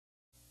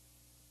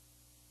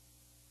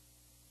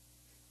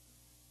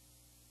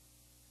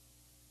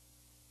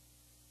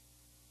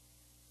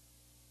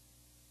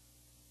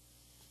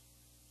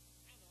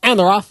And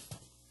they're off.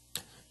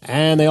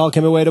 And they all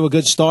came away to a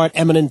good start.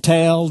 Eminent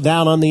Tale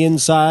down on the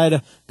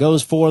inside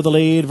goes for the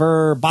lead.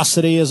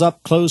 Verbosity is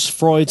up close.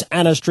 Freuds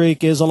Ana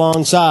Streak is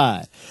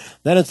alongside.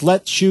 Then it's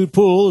Let's Shoot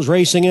Pool is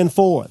racing in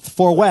fourth.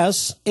 For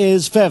West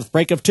is fifth.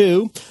 Break of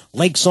two.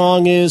 Lake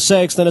Song is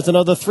sixth. Then it's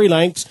another 3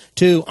 lengths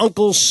to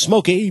Uncle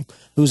Smokey,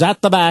 who's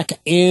at the back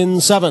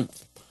in seventh.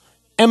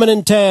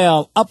 Eminent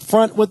Tale up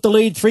front with the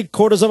lead,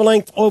 3/4 of a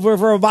length over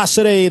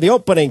Verbosity. The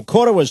opening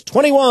quarter was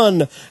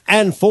 21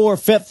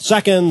 4/5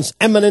 seconds.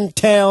 Eminent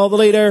Tale, the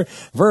leader.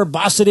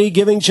 Verbosity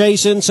giving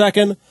chase in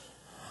second.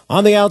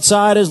 On the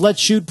outside is Let's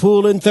Shoot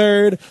Pool in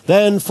third.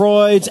 Then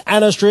Freuds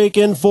Ana Streak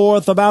in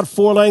fourth, about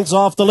 4 lengths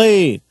off the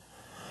lead.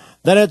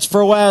 Then it's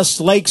for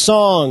West, Lake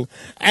Song,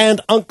 and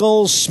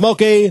Uncle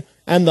Smokey.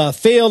 And the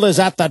field is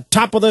at the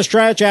top of the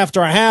stretch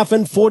after a half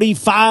in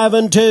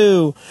 45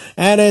 2.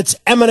 And it's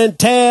Eminent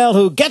Tale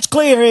who gets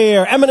clear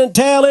here. Eminent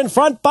Tale in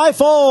front by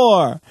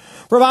 4.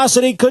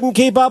 Verbosity couldn't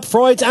keep up.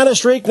 Freuds Ana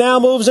Streak now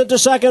moves into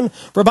second.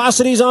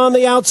 Verbosity's on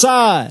the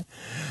outside.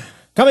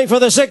 Coming for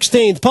the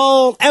 16th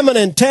pole,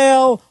 Eminent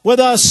Tale with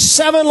a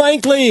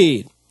 7-length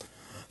lead.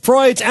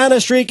 Freuds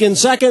Ana Streak in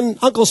second.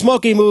 Uncle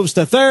Smokey moves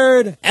to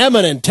third.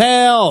 Eminent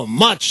Tale,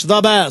 much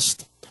the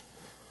best.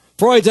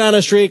 Freuds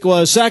Ana Streak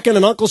was second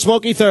and Uncle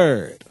Smokey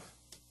third.